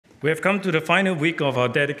We have come to the final week of our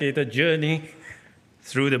dedicated journey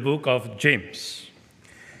through the book of James.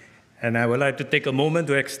 And I would like to take a moment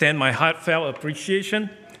to extend my heartfelt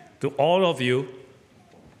appreciation to all of you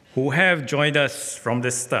who have joined us from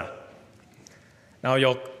the start. Now,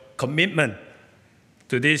 your commitment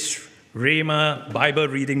to this Rhema Bible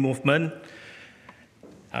reading movement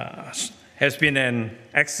has been an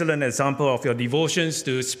excellent example of your devotions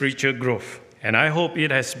to spiritual growth. And I hope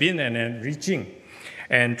it has been an enriching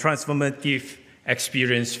and transformative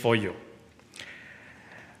experience for you.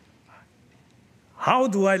 How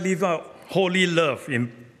do I live out holy love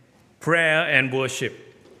in prayer and worship?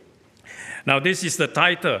 Now, this is the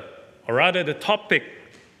title, or rather the topic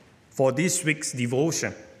for this week's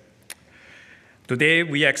devotion. Today,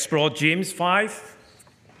 we explore James 5,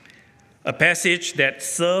 a passage that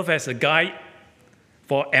serves as a guide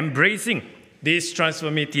for embracing this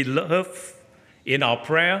transformative love in our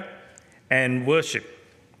prayer and worship.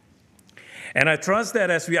 And I trust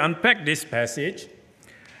that as we unpack this passage,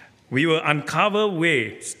 we will uncover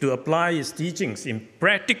ways to apply his teachings in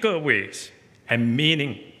practical ways and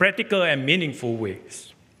practical and meaningful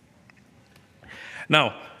ways.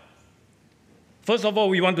 Now, first of all,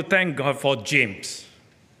 we want to thank God for James,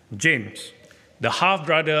 the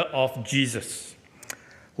half-brother of Jesus,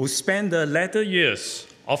 who spent the latter years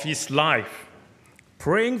of his life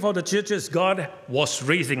praying for the churches God was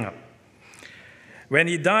raising up.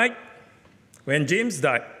 When James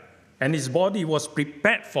died and his body was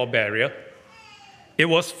prepared for burial, it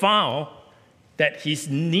was found that his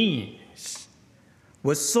knees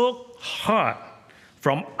were so hard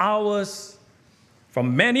from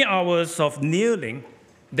many hours of kneeling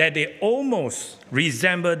that they almost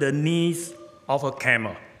resembled the knees of a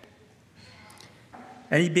camel.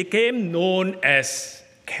 And he became known as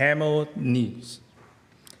camel knees.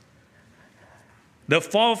 The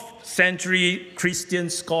 4th century Christian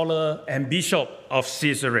scholar and bishop of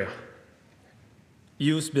Caesarea,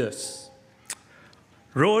 Eusebius,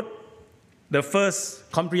 wrote the first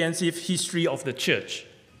comprehensive history of the church.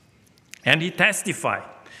 And he testified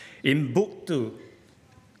in Book 2,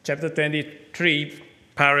 chapter 23,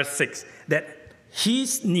 paragraph 6, that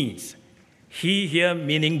his knees, he here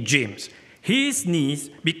meaning James, his knees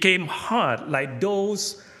became hard like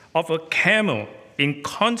those of a camel in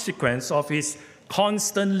consequence of his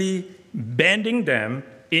constantly bending them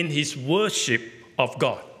in his worship of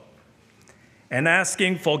God and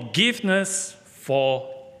asking forgiveness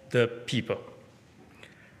for the people.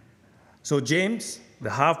 So James, the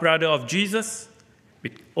half-brother of Jesus,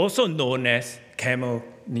 also known as camel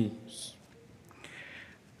knees.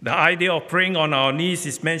 The idea of praying on our knees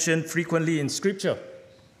is mentioned frequently in Scripture.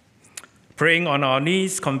 Praying on our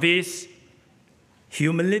knees conveys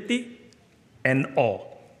humility and awe.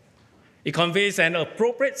 It conveys an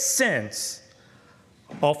appropriate sense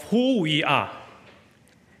of who we are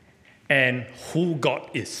and who God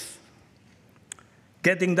is.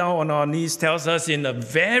 Getting down on our knees tells us in a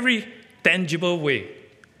very tangible way,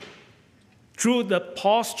 through the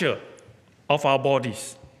posture of our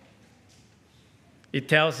bodies. It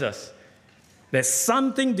tells us that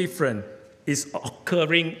something different is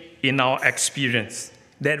occurring in our experience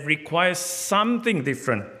that requires something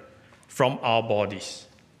different from our bodies.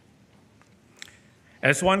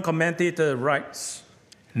 As one commentator writes,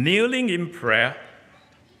 kneeling in prayer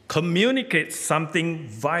communicates something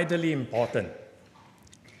vitally important.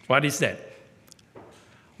 What is that?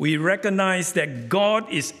 We recognize that God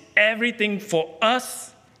is everything for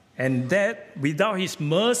us, and that without his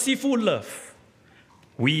merciful love,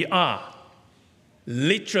 we are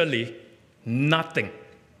literally nothing.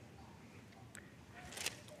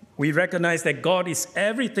 We recognize that God is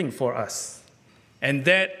everything for us, and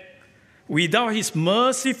that without his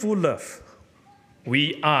merciful love,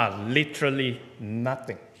 we are literally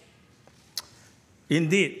nothing.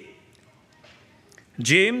 Indeed,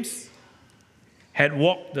 James had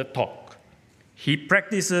walked the talk. He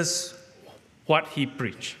practices what he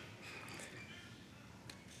preached.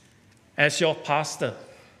 As your pastor,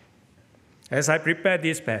 as I prepare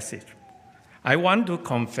this passage, I want to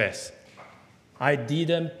confess I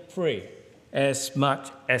didn't pray as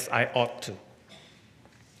much as I ought to.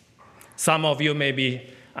 Some of you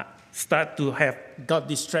maybe start to have got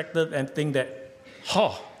distracted and think that,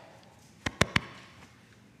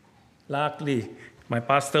 luckily, my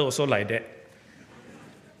pastor also like that.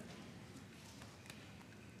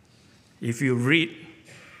 If you read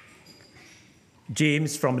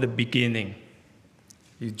James from the beginning,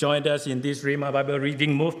 you joined us in this Rhema Bible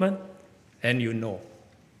reading movement, and you know.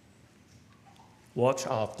 Watch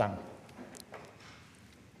our tongue.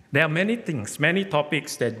 There are many things, many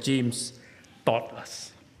topics that James taught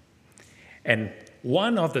us. And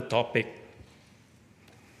one of the topics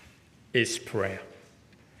is prayer.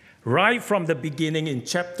 Right from the beginning in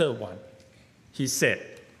chapter 1, he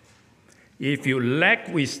said, if you lack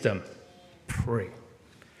wisdom, pray.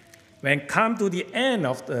 When come to the end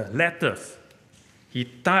of the letters, he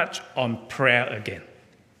touched on prayer again.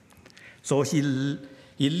 So he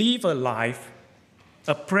lived a life,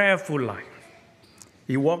 a prayerful life.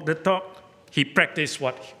 He walked the talk, he practiced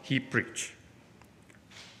what he preached.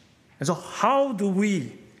 And so how do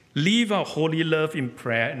we live our holy love in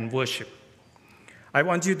prayer and worship? I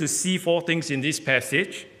want you to see 4 things in this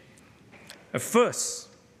passage. First,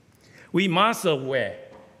 we must aware,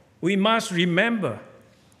 we must remember,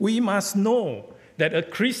 we must know that a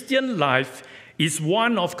Christian life is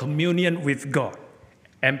one of communion with God,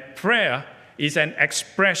 and prayer is an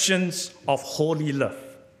expression of holy love.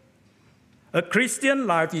 A Christian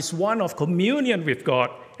life is one of communion with God,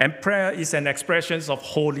 and prayer is an expression of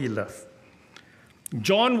holy love.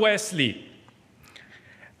 John Wesley,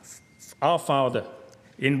 our founder,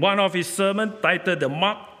 in one of his sermons titled The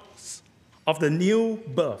Marks of the New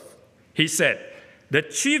Birth, he said, the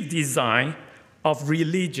chief design of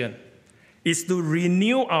religion is to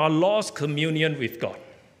renew our lost communion with God.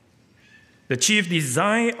 The chief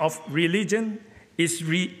design of religion is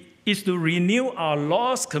to renew our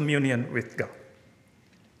lost communion with God.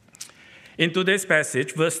 In today's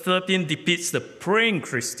passage, verse 13 depicts the praying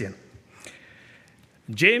Christian.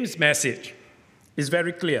 James' message is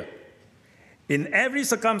very clear. In every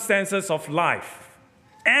circumstances of life,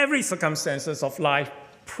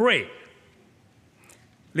 pray.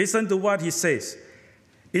 Listen to what he says.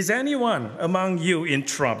 Is anyone among you in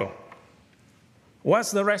trouble?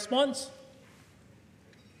 What's the response?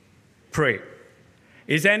 Pray.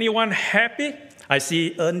 Is anyone happy? I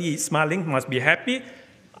see Ernie smiling, must be happy.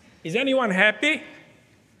 Is anyone happy?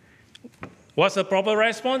 What's the proper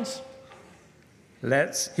response?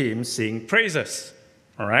 Let him sing praises.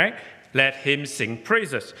 All right? Let him sing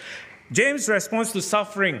praises. James' response to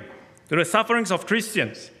suffering, to the sufferings of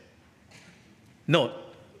Christians. Note,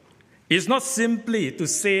 it's not simply to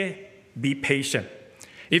say, be patient.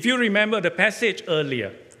 If you remember the passage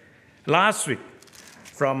earlier, last week,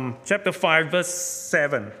 from chapter 5, verse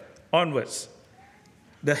 7 onwards,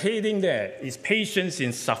 the heading there is patience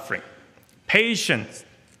in suffering. Patience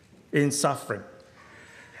in suffering.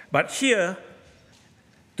 But here,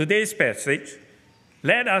 today's passage,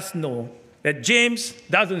 let us know that James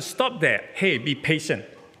doesn't stop there. Hey, be patient.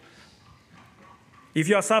 If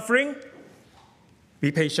you're suffering,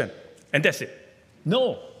 be patient. And that's it.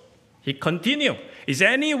 No. He continues. Is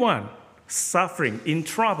anyone suffering, in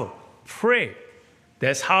trouble? Pray.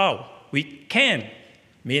 That's how we can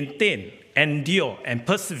maintain, endure, and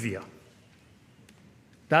persevere.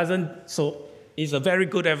 So it's a very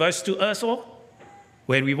good advice to us all.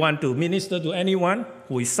 When we want to minister to anyone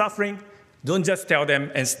who is suffering, don't just tell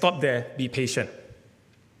them and stop there, be patient.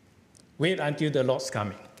 Wait until the Lord's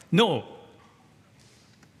coming. No.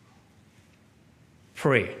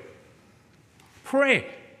 Pray. Pray.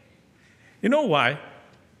 You know why?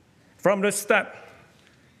 From the start,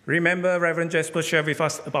 remember Reverend Jasper shared with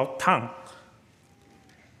us about tongue.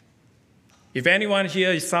 If anyone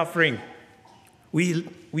here is suffering,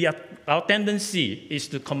 our tendency is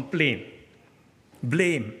to complain,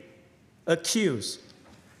 blame, accuse,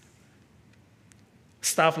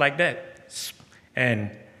 stuff like that,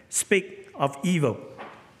 and speak of evil,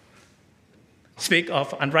 speak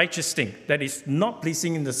of unrighteous things that is not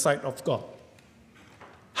pleasing in the sight of God.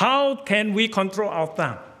 How can we control our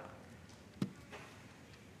tongue?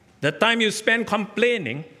 The time you spend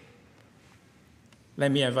complaining,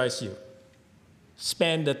 let me advise you,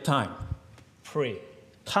 spend the time, pray,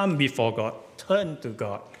 come before God, turn to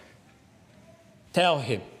God, tell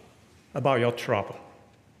Him about your trouble.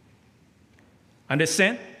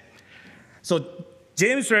 Understand? So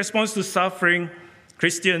James' response to suffering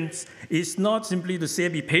Christians is not simply to say,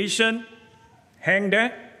 be patient, hang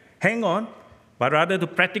there, hang on, but rather to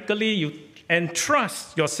practically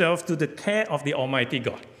entrust yourself to the care of the Almighty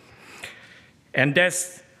God. And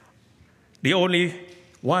that's the only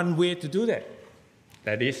one way to do that.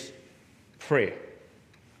 That is, pray.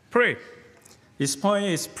 Pray. His point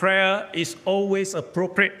is prayer is always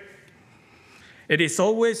appropriate. It is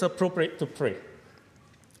always appropriate to pray.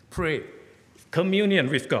 Pray. Communion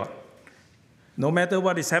with God. No matter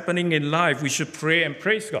what is happening in life, we should pray and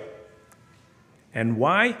praise God. And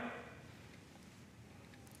why?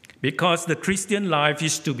 Because the Christian life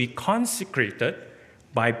is to be consecrated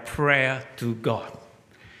by prayer to God.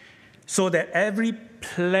 So that every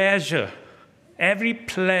pleasure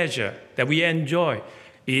that we enjoy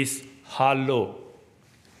is hallowed.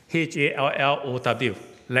 H-A-L-L-O-W.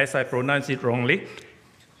 lest I pronounce it wrongly.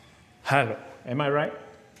 Hello. Am I right?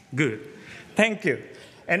 Good. Thank you.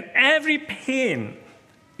 And every pain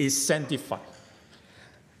is sanctified.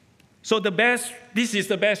 So this is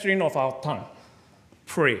the best ring of our tongue.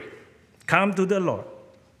 Pray. Come to the Lord.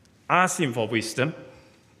 Ask Him for wisdom.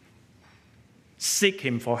 Seek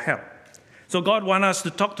Him for help. So God wants us to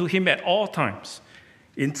talk to Him at all times.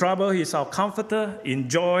 In trouble, He is our comforter. In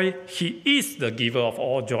joy, He is the giver of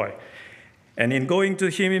all joy. And in going to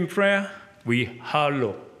Him in prayer, we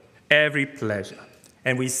hallow every pleasure.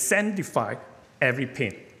 And we sanctify every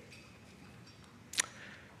pain.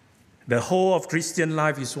 The whole of Christian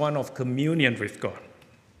life is one of communion with God,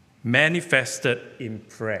 manifested in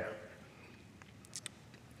prayer.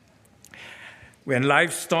 When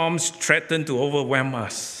life storms threaten to overwhelm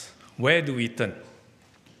us, where do we turn?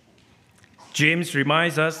 James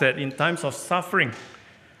reminds us that in times of suffering,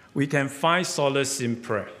 we can find solace in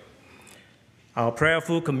prayer. Our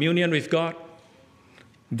prayerful communion with God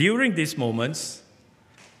during these moments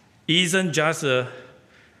isn't just a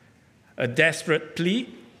desperate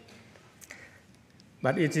plea,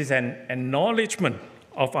 but it is an acknowledgement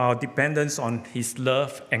of our dependence on His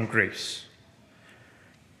love and grace.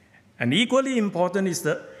 And equally important is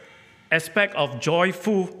the aspect of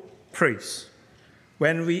joyful praise.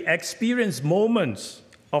 When we experience moments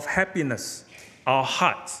of happiness, our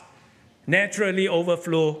hearts naturally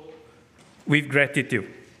overflow with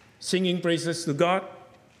gratitude. Singing praises to God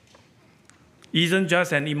isn't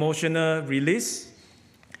just an emotional release,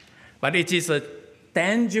 but it is a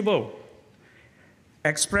tangible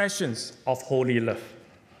expression of holy love.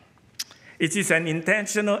 It is an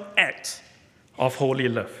intentional act of holy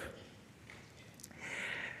love.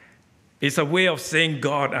 It's a way of saying,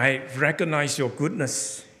 God, I recognize your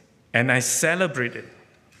goodness and I celebrate it.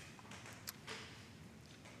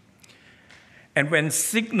 And when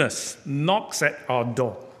sickness knocks at our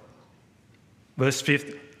door, verse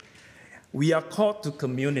 50, we are called to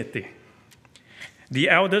community. The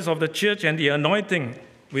elders of the church and the anointing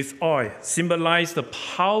with oil symbolize the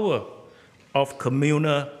power of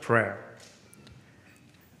communal prayer.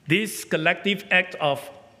 This collective act of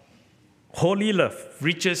holy love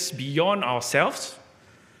reaches beyond ourselves,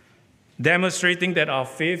 demonstrating that our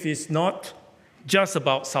faith is not just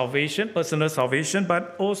about salvation, personal salvation,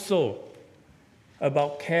 but also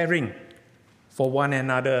about caring for one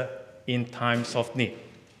another in times of need.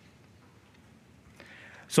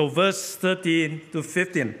 So verse 13 to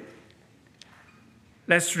 15,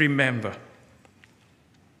 let's remember,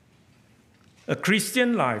 a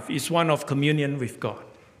Christian life is one of communion with God,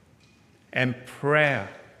 and prayer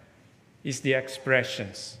is the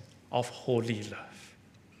expressions of holy love.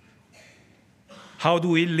 How do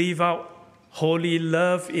we live out holy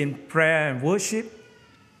love in prayer and worship?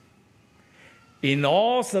 In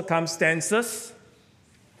all circumstances,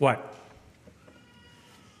 what?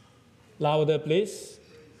 Louder, please.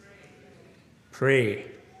 Pray.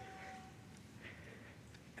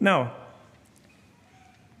 Now,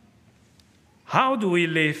 how do we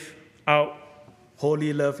live out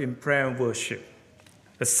holy love in prayer and worship?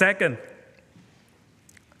 The second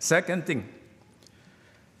thing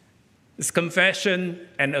is confession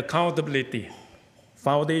and accountability,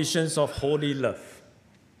 foundations of holy love.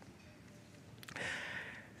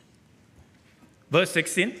 Verse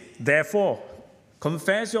 16, therefore,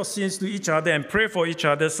 confess your sins to each other and pray for each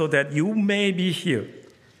other so that you may be healed.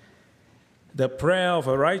 The prayer of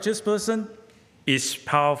a righteous person is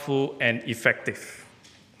powerful and effective.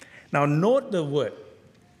 Now note the word,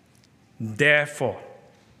 therefore.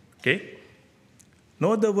 Okay?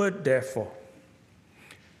 Note the word therefore.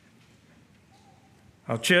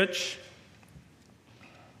 Our church,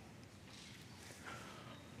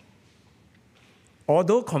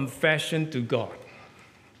 although confession to God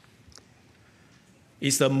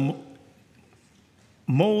is the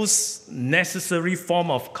most necessary form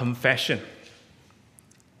of confession,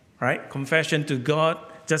 right? Confession to God,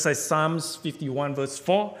 just like Psalms 51 verse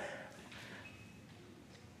 4,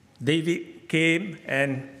 David came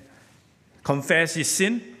and confessed his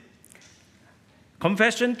sin.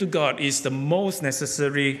 Confession to God is the most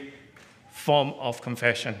necessary form of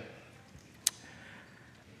confession.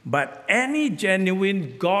 But any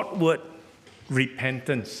genuine Godward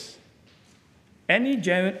repentance, any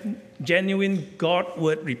genuine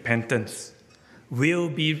Godward repentance will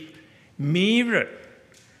be mirrored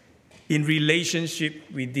in relationship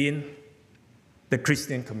within the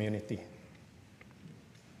Christian community.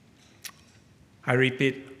 I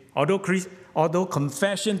repeat, although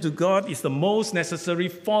confession to God is the most necessary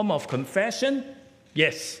form of confession,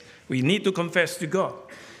 yes, we need to confess to God.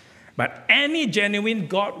 But any genuine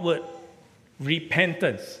Godward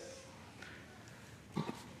repentance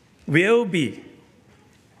will be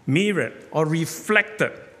mirrored or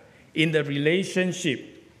reflected in the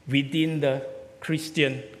relationship within the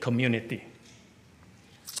Christian community.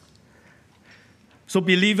 So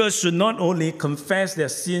believers should not only confess their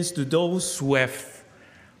sins to those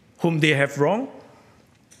whom they have wronged,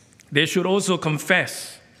 they should also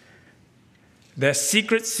confess their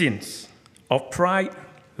secret sins of pride,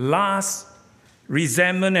 lust,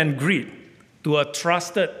 resentment, and greed to a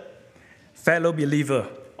trusted fellow believer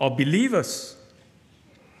or believers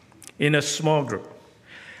in a small group.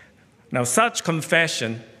 Now, such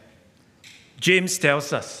confession, James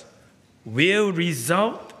tells us, will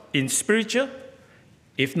result in spiritual,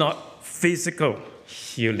 if not physical,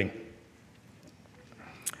 healing.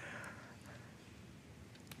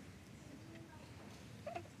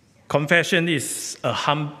 Confession is a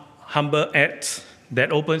humble act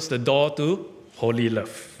that opens the door to holy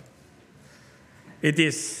love. It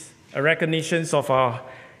is a recognition of our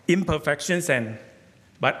imperfections,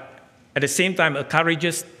 but at the same time, a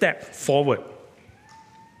courageous step forward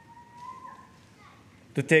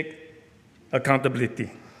to take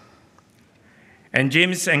accountability. And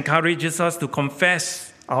James encourages us to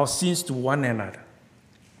confess our sins to one another.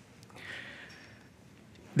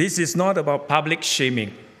 This is not about public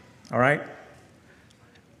shaming, all right?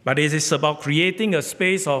 But it is about creating a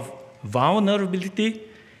space of vulnerability,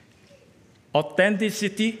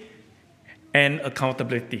 authenticity, and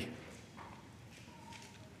accountability.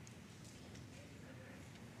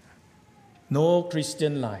 No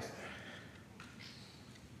Christian life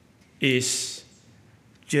is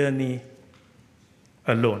journey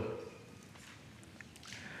alone.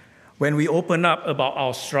 When we open up about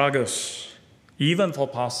our struggles, even for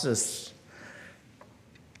pastors,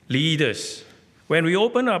 leaders, when we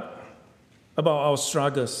open up about our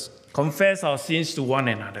struggles, confess our sins to one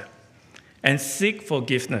another, and seek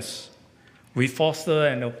forgiveness, we foster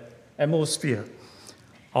an atmosphere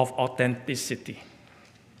of authenticity.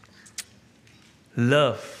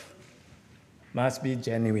 Love must be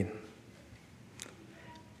genuine.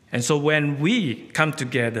 And so when we come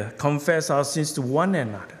together, confess our sins to one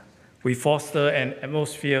another, we foster an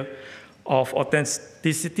atmosphere of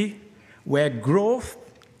authenticity where growth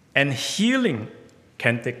and healing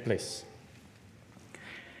can take place.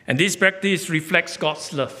 And this practice reflects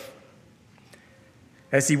God's love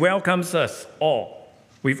as He welcomes us all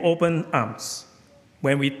with open arms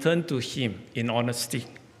when we turn to Him in honesty.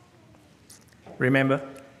 Remember,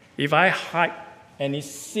 if I hide any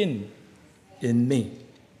sin in me,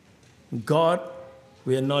 God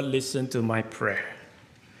will not listen to my prayer.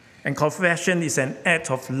 And confession is an act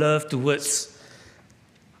of love towards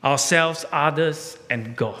ourselves, others,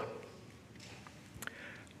 and God.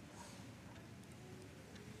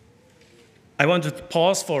 I want to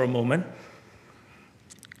pause for a moment.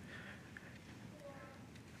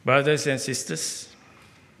 Brothers and sisters,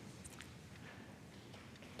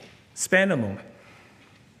 spend a moment.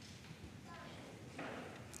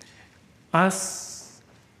 Ask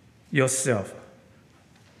yourself,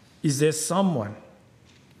 is there someone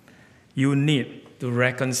you need to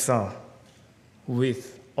reconcile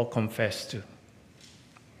with or confess to?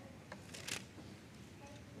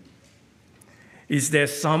 Is there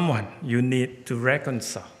someone you need to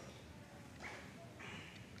reconcile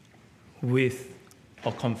with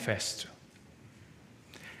or confess to?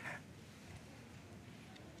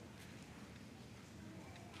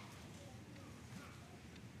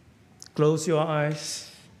 Close your eyes.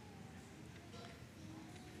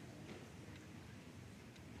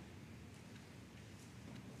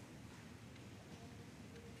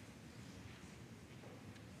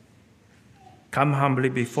 Come humbly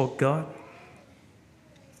before God.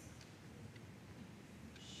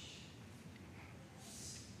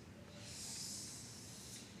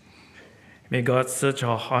 May God search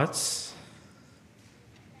our hearts,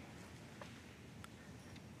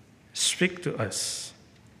 speak to us,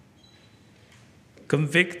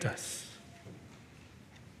 convict us.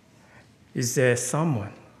 Is there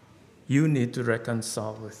someone you need to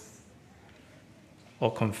reconcile with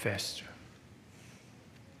or confess to?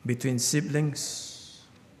 Between siblings,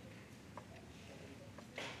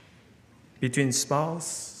 between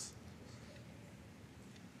spouse,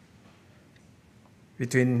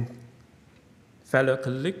 between fellow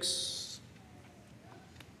colleagues,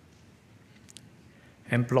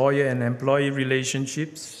 employer and employee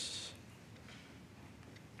relationships.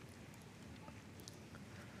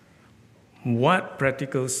 What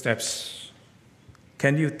practical steps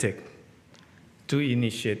can you take to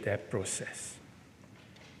initiate that process?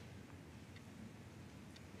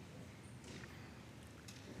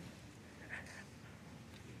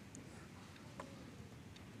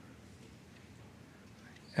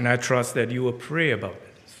 And I trust that you will pray about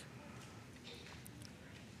this.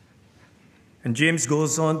 And James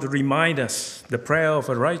goes on to remind us the prayer of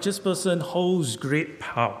a righteous person holds great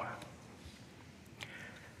power.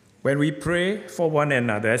 When we pray for one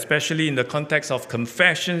another, especially in the context of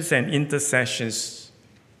confessions and intercessions,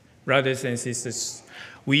 brothers and sisters,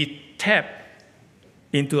 we tap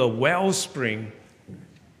into a wellspring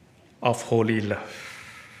of holy love.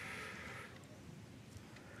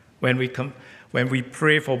 When we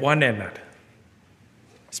pray for one another,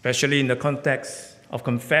 especially in the context of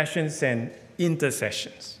confessions and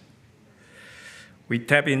intercessions, we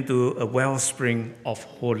tap into a wellspring of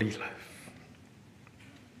holy love.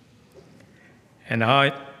 And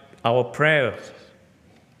our prayer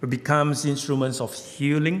becomes instruments of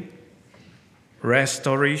healing,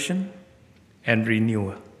 restoration, and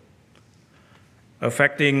renewal,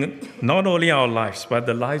 affecting not only our lives, but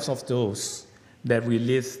the lives of those that we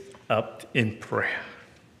lift up in prayer.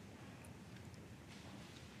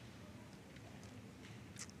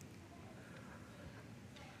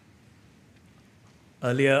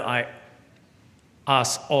 Earlier, I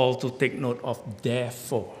asked all to take note of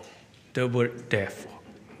therefore, the word therefore.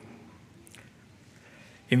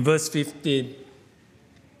 In verse 15,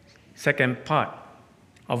 second part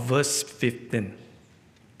of verse 15,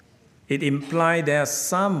 it implies there's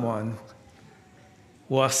someone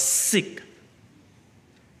who was sick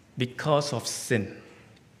because of sin.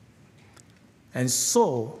 And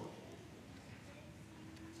so,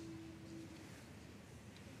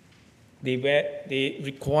 they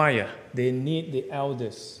need the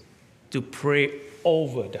elders to pray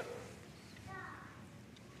over them.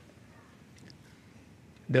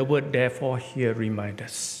 The word therefore here reminds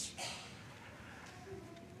us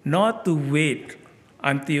not to wait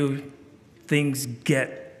until things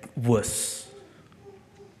get worse.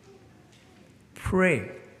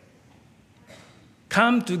 Pray.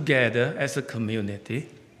 Come together as a community,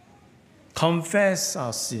 confess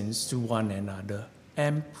our sins to one another,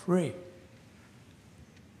 and pray.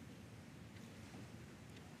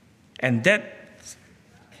 And that's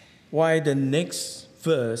why the next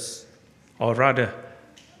verse, or rather,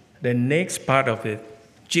 the next part of it,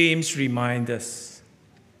 James reminds us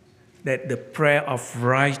that the prayer of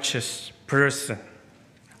righteous person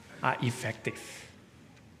are effective.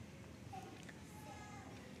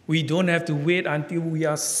 We don't have to wait until we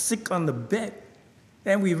are sick on the bed.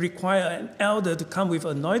 Then we require an elder to come with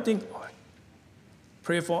anointing oil.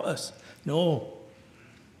 Pray for us. No.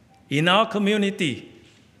 In our community,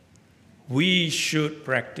 we should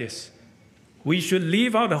practice. We should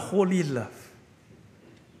live out a holy love.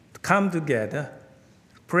 Come together,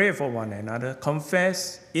 pray for one another,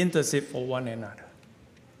 confess, intercede for one another.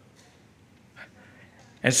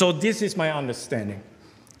 And so this is my understanding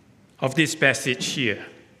of this passage here.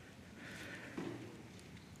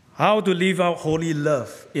 How to live out holy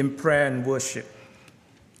love in prayer and worship.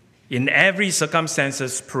 In every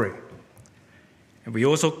circumstances, pray. And we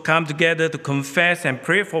also come together to confess and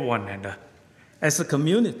pray for one another as a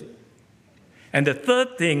community. And the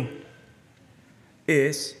third thing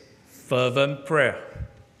is fervent prayer.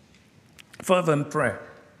 Fervent prayer.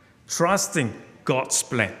 Trusting God's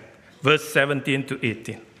plan. Verse 17 to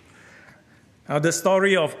 18. Now the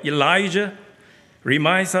story of Elijah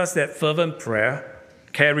reminds us that fervent prayer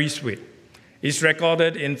carries weight. It's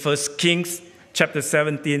recorded in 1 Kings chapter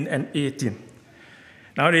 17 and 18.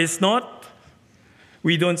 Now it is not,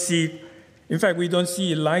 we don't see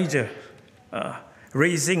Elijah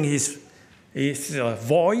raising his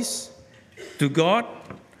voice to God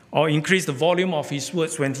or increase the volume of his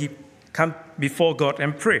words when he comes before God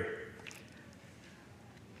and pray.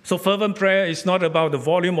 So fervent prayer is not about the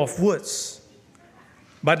volume of words,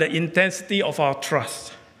 but the intensity of our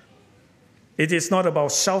trust. It is not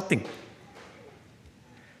about shouting.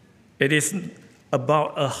 It is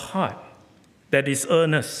about a heart that is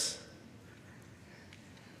earnest,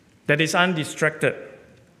 that is undistracted,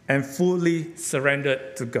 and fully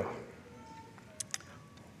surrendered to God.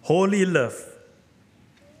 Holy love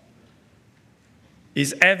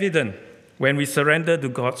is evident when we surrender to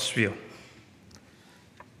God's will,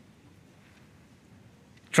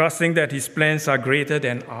 trusting that His plans are greater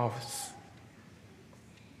than ours.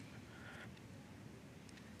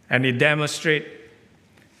 And it demonstrates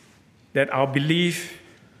that our belief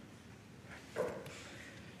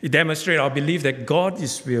that God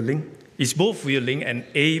is both willing and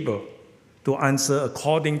able to answer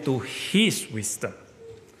according to His wisdom.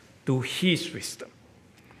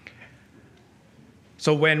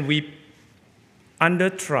 So when we under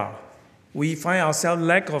trial, we find ourselves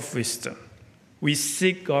lack of wisdom. We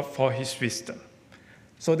seek God for His wisdom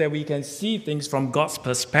so that we can see things from God's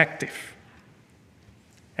perspective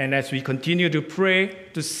And as we continue to pray,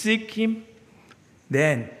 to seek Him,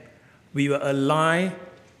 then we will align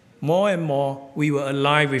more and more, we will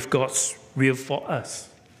align with God's will for us.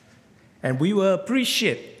 And we will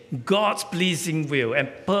appreciate God's pleasing will and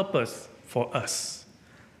purpose for us.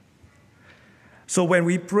 So when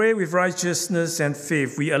we pray with righteousness and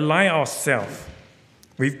faith, we align ourselves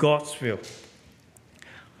with God's will.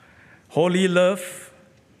 Holy love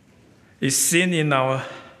is seen in our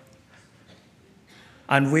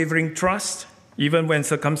unwavering trust, even when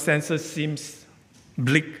circumstances seem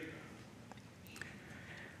bleak.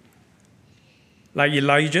 Like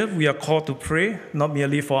Elijah, we are called to pray, not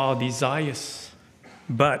merely for our desires,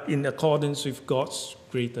 but in accordance with God's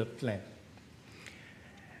greater plan.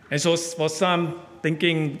 And so for some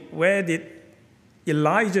thinking, where did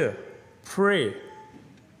Elijah pray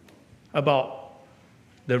about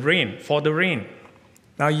the rain, for the rain?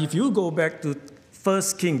 Now, if you go back to 1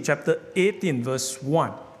 Kings chapter 18, verse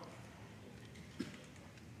 1,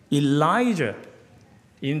 Elijah,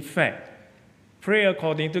 in fact, prayed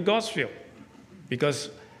according to God's will,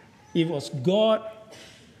 because it was God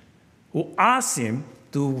who asked him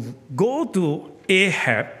to go to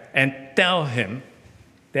Ahab and tell him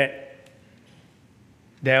that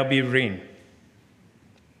there will be rain.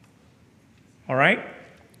 All right?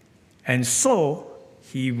 And so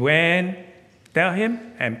he went, tell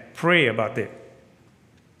him, and pray about it.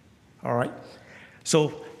 All right?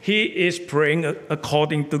 So he is praying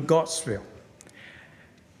according to God's will.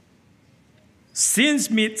 Since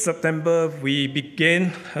mid-September, we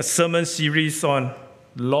began a sermon series on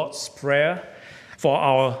Lord's Prayer for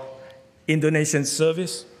our Indonesian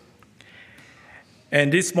service.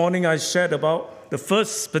 And this morning I shared about the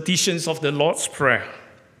first petitions of the Lord's Prayer.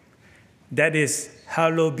 That is,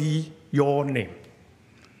 hallowed be your name.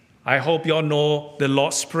 I hope you all know the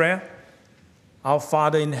Lord's Prayer. Our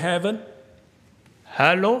Father in heaven,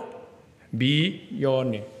 hallowed be your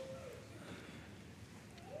name.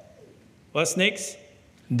 What's next?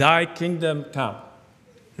 Thy kingdom come,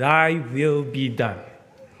 thy will be done.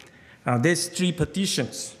 Now, there's three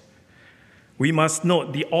petitions. We must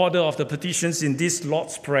note the order of the petitions in this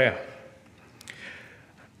Lord's Prayer.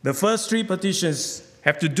 The first three petitions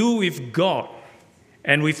have to do with God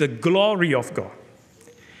and with the glory of God.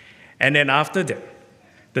 And then after that,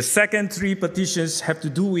 the second three petitions have to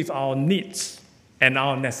do with our needs and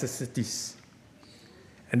our necessities.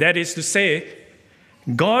 And that is to say,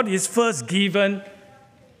 God is first given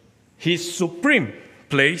his supreme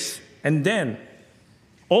place, and then,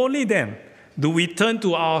 only then, do we turn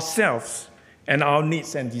to ourselves and our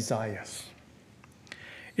needs and desires.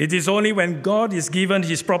 It is only when God is given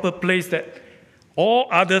his proper place that all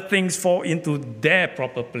other things fall into their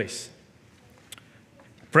proper place.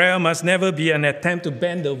 Prayer must never be an attempt to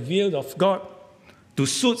bend the will of God to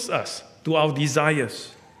suit us, to our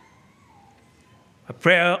desires. A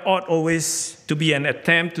prayer ought always to be an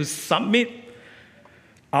attempt to submit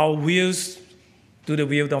our wills to the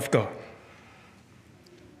will of God.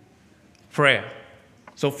 Prayer.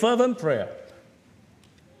 So fervent prayer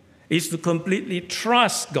is to completely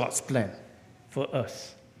trust God's plan for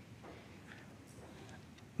us,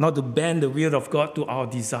 not to bend the will of God to our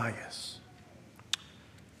desires.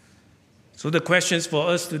 So the questions for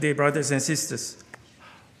us today, brothers and sisters,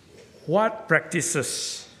 what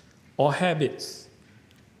practices or habits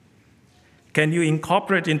can you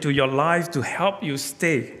incorporate into your life to help you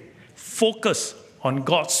stay focused on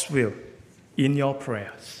God's will in your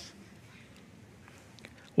prayers?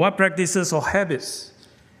 What practices or habits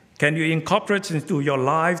can you incorporate into your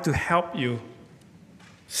life to help you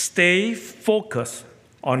stay focused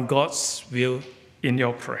on God's will in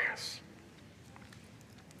your prayers?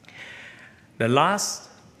 The last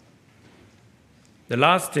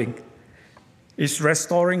thing is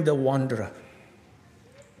restoring the wanderer.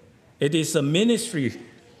 It is a ministry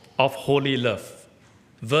of holy love.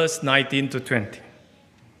 Verse 19 to 20.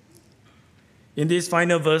 In these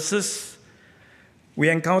final verses, we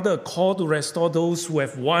encounter a call to restore those who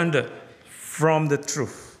have wandered from the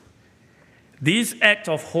truth. This act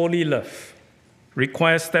of holy love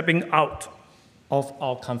requires stepping out of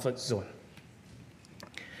our comfort zone.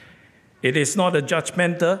 It is not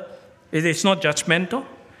judgmental,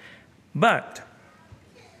 but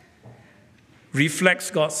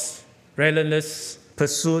reflects God's relentless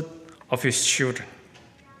pursuit of his children.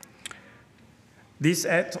 This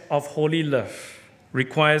act of holy love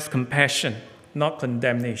requires compassion, not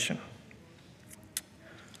condemnation.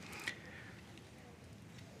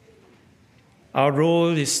 Our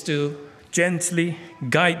role is to gently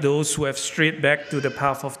guide those who have strayed back to the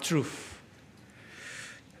path of truth,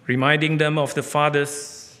 reminding them of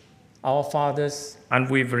our Father's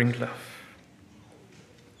unwavering love.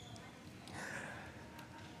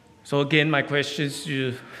 So again, my questions to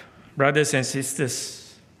you, brothers and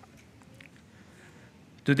sisters.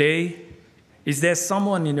 Today, is there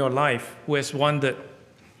someone in your life who has wandered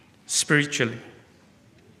spiritually?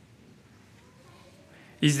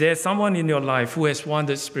 Is there someone in your life who has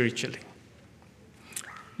wandered spiritually?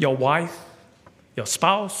 Your wife, your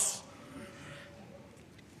spouse,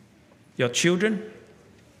 your children,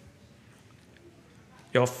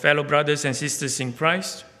 your fellow brothers and sisters in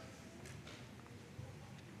Christ?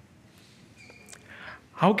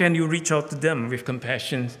 How can you reach out to them with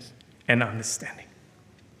compassion and understanding?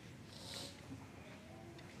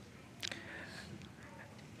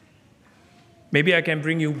 Maybe I can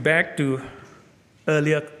bring you back to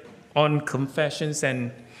earlier on confessions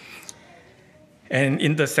and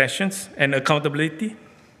intercessions and accountability.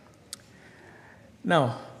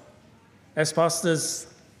 Now, as pastors,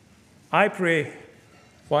 I pray,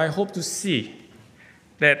 or I hope to see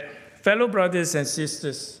that fellow brothers and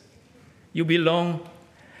sisters, you belong,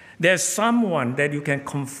 there's someone that you can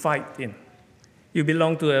confide in. You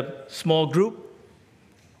belong to a small group,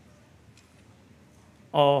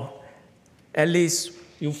 or at least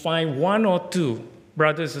you find one or two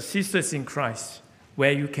brothers or sisters in Christ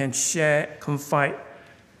where you can share, confide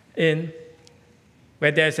in,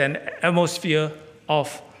 where there's an atmosphere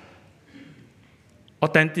of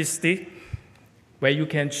authenticity, where you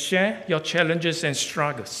can share your challenges and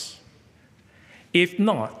struggles. If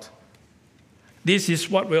not, this is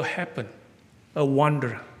what will happen. A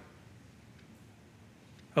wanderer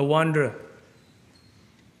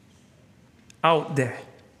out there.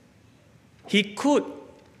 He could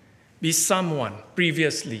be someone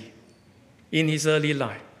previously in his early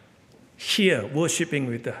life, here worshiping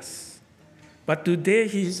with us. But today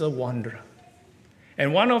he is a wanderer.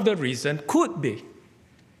 And one of the reasons could be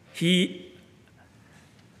he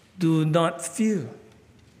do not feel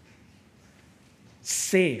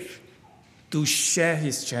safe to share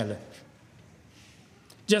his challenge.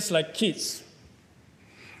 Just like kids.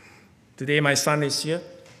 Today my son is here.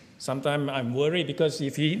 Sometimes I'm worried because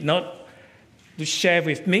if he not to share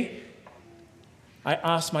with me, I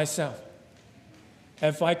ask myself,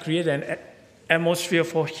 have I created an atmosphere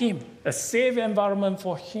for him, a safe environment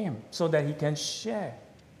for him, so that he can share?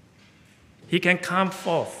 He can come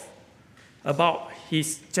forth about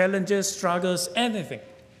his challenges, struggles, anything.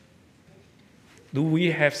 Do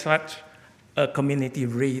we have such a community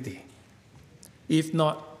ready? If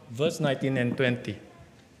not, verse 19 and 20,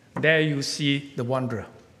 there you see the wanderer.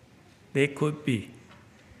 They could be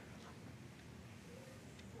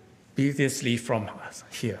previously from us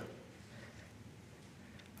here.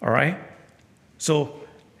 All right? So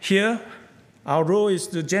here, our role is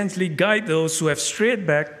to gently guide those who have strayed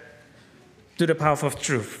back to the path of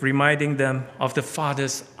truth, reminding them of the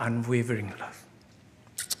Father's unwavering love.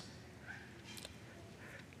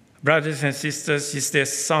 Brothers and sisters, is there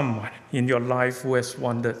someone in your life who has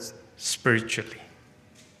wandered spiritually?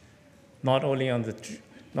 Not only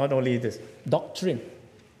the doctrine,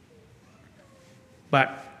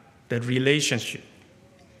 but the relationship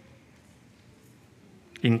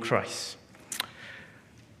in Christ.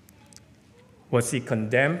 Was he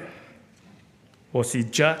condemned? Was he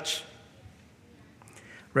judged?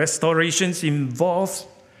 Restoration involves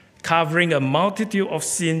covering a multitude of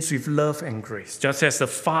sins with love and grace, just as the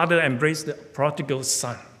Father embraced the prodigal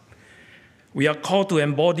son. We are called to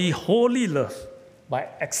embody holy love by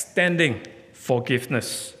extending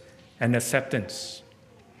forgiveness and acceptance.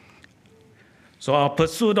 So our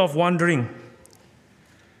pursuit of wandering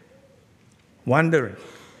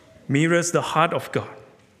mirrors the heart of God,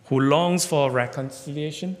 who longs for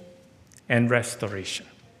reconciliation and restoration.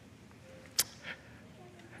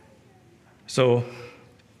 So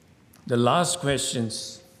the last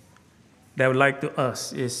questions that I would like to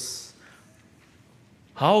ask is,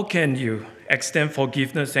 how can you extend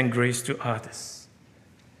forgiveness and grace to others,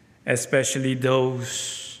 especially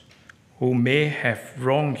those who may have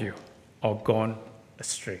wronged you or gone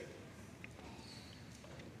astray?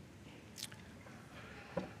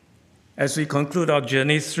 As we conclude our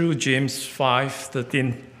journey through James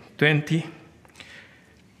 5:13-20,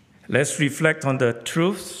 let's reflect on the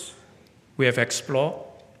truths we have explored.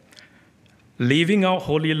 Living out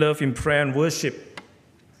holy love in prayer and worship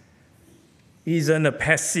isn't a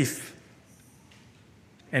passive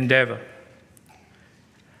endeavor.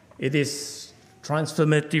 It is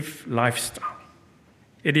transformative lifestyle.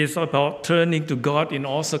 It is about turning to God in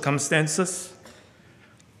all circumstances,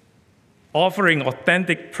 offering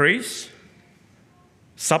authentic praise,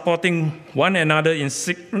 supporting one another in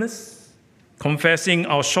sickness, confessing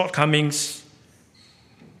our shortcomings,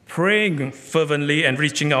 praying fervently, and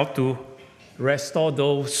reaching out to restore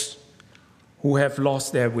those who have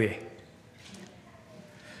lost their way.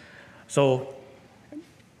 So,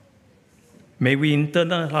 may we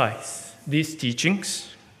internalize these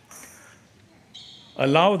teachings,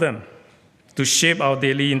 allow them to shape our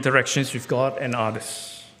daily interactions with God and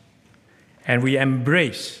others, and we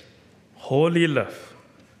embrace holy love.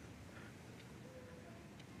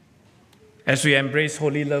 As we embrace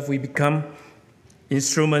holy love, we become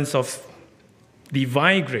instruments of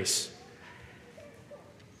divine grace,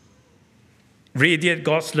 radiate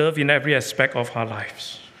God's love in every aspect of our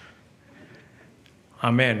lives.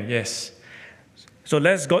 Amen. Yes. So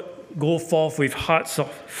let's go forth with hearts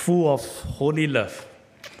full of holy love,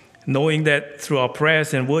 knowing that through our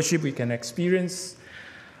prayers and worship, we can experience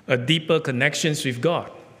a deeper connections with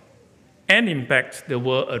God and impact the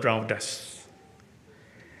world around us.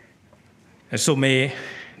 And so may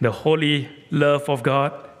the holy love of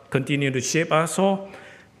God continue to shape us all,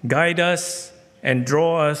 guide us, and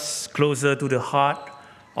draw us closer to the heart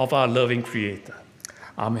of our loving Creator.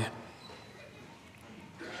 Amen.